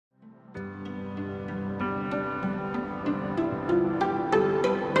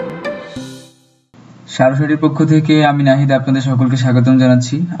সারসটির পক্ষ থেকে আমি নাহিদ আপনাদের সকলকে স্বাগতম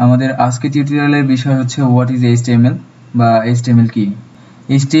জানাচ্ছি। আমাদের আজকে টিউটোরিয়ালের বিষয় হচ্ছে হোয়াট ইজ এইচটিএমএল বা এইচটিএমএল কি।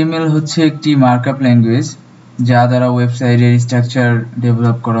 এইচটিএমএল হচ্ছে একটি মার্কআপ ল্যাঙ্গুয়েজ যা দ্বারা ওয়েবসাইটের স্ট্রাকচার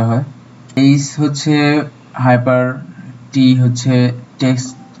ডেভেলপ করা হয়। এইচ হচ্ছে হাইপার, টি হচ্ছে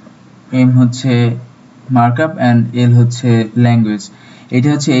টেক্সট, এম হচ্ছে মার্কআপ অ্যান্ড এল হচ্ছে ল্যাঙ্গুয়েজ। এটা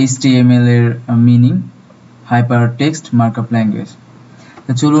হচ্ছে এইচটিএমএল এর meaning, hyper text markup language.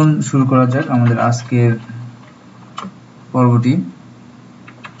 তো চলুন শুরু করা যাক আমাদের আজকের পর্বটি।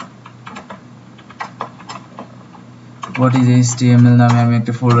 হোয়াট ইজ এইচটিএমএল নামে আমি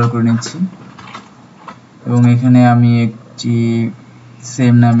একটা ফোল্ডার করে নিচ্ছি এবং এখানে আমি একটি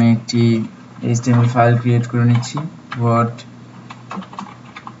সেম নামে একটি এইচটিএমএল ফাইল ক্রিয়েট করে নিচ্ছি। What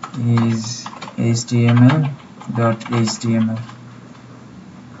is html.html।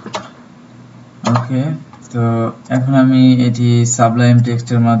 ওকে, তো এখন আমি এটি সাবলাইম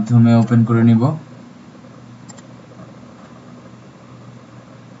টেক্সটের মাধ্যমে ওপেন করে নিব।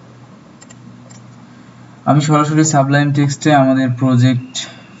 আমি সরাসরি সাবলাইম টেক্সটে আমাদের প্রজেক্ট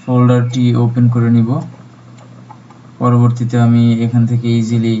ফোল্ডারটি ওপেন করে নিব। পরবর্তীতে আমি এখান থেকে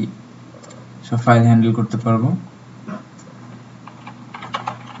ইজিলি সব ফাইল হ্যান্ডেল করতে পারবো।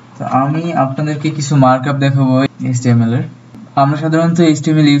 তো আমি আপনাদেরকে কিছু মার্কআপ দেখাবো এইচটিএমএল এর। আমরা সাধারণত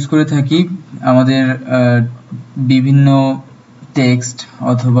এইচটিএমএল ইউজ করে থাকি আমাদের বিভিন্ন টেক্সট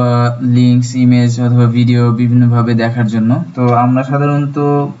অথবা লিঙ্কস, ইমেজ অথবা ভিডিও বিভিন্নভাবে দেখার জন্য। তো আমরা সাধারণত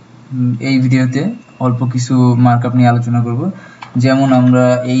এই ভিডিওতে অল্প কিছু মার্কআপ নিয়ে আলোচনা করব। যেমন আমরা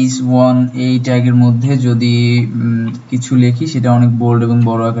h1 এই ট্যাগের মধ্যে যদি কিছু লিখি সেটা অনেক বোল্ড এবং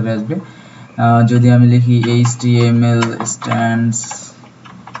বড় আকারে আসবে। যদি আমি লিখি HTML stands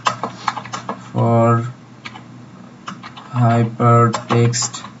for Hyper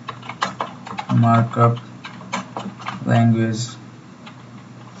Text Markup Language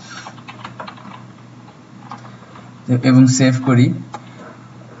এবং সেভ করি,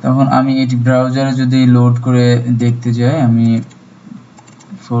 তখন আমি এটি ব্রাউজারে যদি লোড করে দেখতে যাই, আমি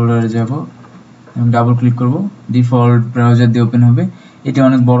ফোল্ডারে যাব এবং ডাবল ক্লিক করব, ডিফল্ট ব্রাউজার দিয়ে ওপেন হবে। এটি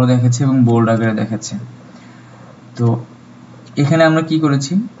অনেক বড় দেখাচ্ছে এবং বোল্ড আকারে দেখাচ্ছে। তো এখানে আমরা কি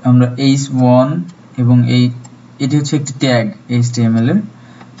করেছি, আমরা h1 এবং এটি হচ্ছে একটি ট্যাগ HTML এর।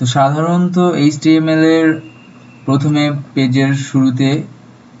 তো সাধারণত HTML এর প্রথমে পেজের শুরুতে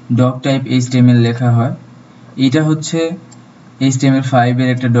ডক টাইপ HTML লেখা হয়। এটা হচ্ছে HTML5 এর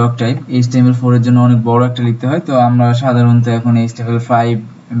একটা ডক টাইপ। HTML4 এর জন্য অনেক বড় একটা লিখতে হয়। তো আমরা সাধারণত এখন HTML5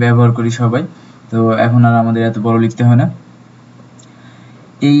 ব্যবহার করি সবাই। তো এখন আর আমাদের এত বড় লিখতে হয় না।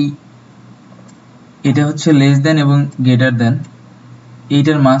 এটা হচ্ছে লেস দেন এবং গ্রেটার দেন,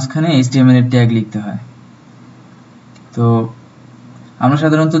 এইটার মাঝখানে HTML এর ট্যাগ লিখতে হয়। তো আমরা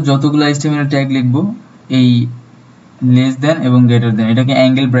সাধারণত যতগুলো HTML এর ট্যাগ লিখব, এই লেস দেন এবং গ্রেটার দেন, এটাকে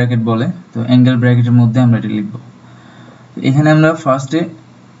অ্যাঙ্গেল ব্র্যাকেট বলে। তো অ্যাঙ্গেল ব্র্যাকেটের মধ্যে আমরা এটা লিখব। তো এখানে আমরা ফার্স্টে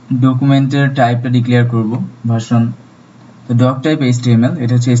ডকুমেন্টের টাইপটা ডিক্লেয়ার করব, ভার্সন। তো ডক টাইপ HTML,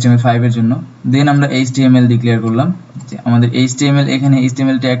 এটা হচ্ছে HTML5 এর জন্য। দেন আমরা HTML ডিক্লেয়ার করলাম যে আমাদের HTML, এখানে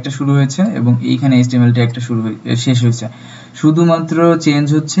HTML ট্যাগটা শুরু হয়েছে এবং এইখানে HTML ট্যাগটা শেষ হয়েছে। শুধুমাত্র চেঞ্জ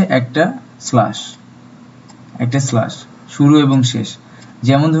হচ্ছে একটা স্ল্যাশ শুরু এবং শেষ।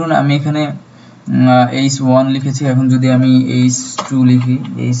 যেমন ধরুন আমি এখানে h1 লিখেছি, এখন যদি আমি h2 লিখি,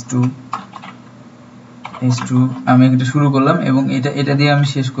 h2 আমি এটা শুরু করলাম এবং এটা দিয়ে আমি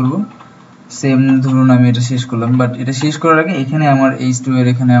শেষ করব। সেম ধরুন আমি এটা শেষ করলাম, বাট এটা শেষ করার আগে এখানে আমার h2 এর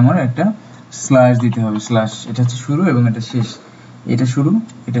এখানে আমার একটা স্ল্যাশ দিতে হবে। স্ল্যাশ, এটা হচ্ছে শুরু এবং এটা শেষ, এটা শুরু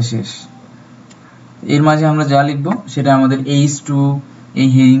এটা শেষ। এর মাঝে আমরা যা লিখব সেটা আমাদের h2 এই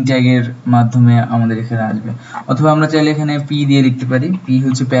হেডিং ট্যাগের মাধ্যমে আমাদের এখানে আসবে। অথবা আমরা চাইলে এখানে p দিয়ে লিখতে পারি। p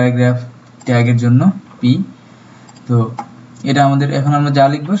হচ্ছে প্যারাগ্রাফ ট্যাগের জন্য p। তো এটা আমাদের, এখন আমরা যা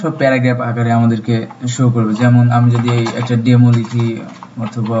লিখবো সব প্যারাগ্রাফ আকারে আমাদেরকে শো করবে। যেমন আমি যদি একটা ডেমো লিখি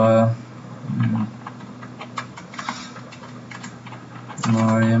অথবা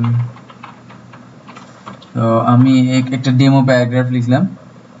তো আমি একটা ডেমো প্যারাগ্রাফ লিখলাম।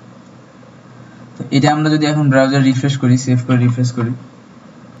 তো এটা আমরা যদি এখন ব্রাউজার রিফ্রেশ করি, সেভ করে রিফ্রেশ করি,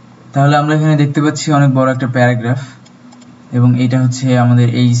 তাহলে আমরা এখানে দেখতে পাচ্ছি অনেক বড় একটা প্যারাগ্রাফ এবং এটা হচ্ছে আমাদের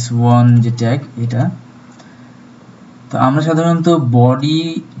h1 যে ট্যাগ এটা। তো আমরা সাধারণত বডি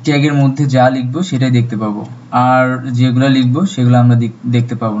ট্যাগের মধ্যে যা লিখবো সেটাই দেখতে পাবো, আর যেগুলো লিখবো সেগুলো আমরা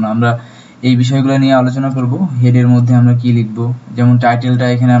দেখতে পাবো না। আমরা এই বিষয়গুলো নিয়ে আলোচনা করব। হেডের মধ্যে আমরা কি লিখবো, যেমন টাইটেলটা,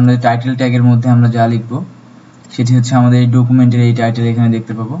 এখানে আমরা টাইটেল ট্যাগের মধ্যে আমরা যা লিখবো সেটি হচ্ছে আমাদের এই ডকুমেন্টের এই টাইটেল এখানে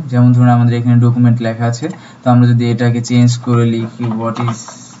দেখতে পাবো। যেমন ধরুন আমাদের এখানে ডকুমেন্ট লেখা আছে, তো আমরা যদি এটাকে চেঞ্জ করে লিখি হোয়াট ইজ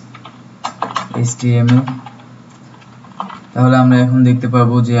HTML, তাহলে আমরা এখন দেখতে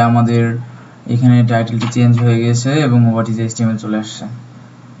পাবো যে আমাদের এখানে টাইটেলটি চেঞ্জ হয়ে গেছে এবং হোয়াট ইজ HTML চলে আসছে।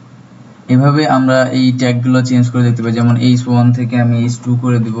 এভাবে আমরা এই ট্যাগগুলো চেঞ্জ করে দেখতে পাই। যেমন h1 থেকে আমি h2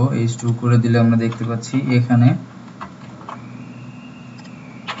 করে দিব, h2 করে দিলে আমরা দেখতে পাচ্ছি এখানে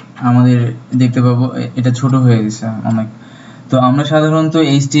আমাদের দেখতে পাবো এটা ছোট হয়ে গেছে অনেক। তো আমরা সাধারণত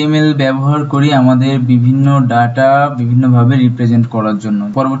HTML ব্যবহার করি আমাদের বিভিন্ন ডাটা বিভিন্নভাবে রিপ্রেজেন্ট করার জন্য।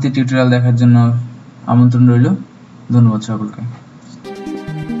 পরবর্তী টিউটোরিয়াল দেখার জন্য আমন্ত্রণ রইল। ধন্যবাদ সকলকে।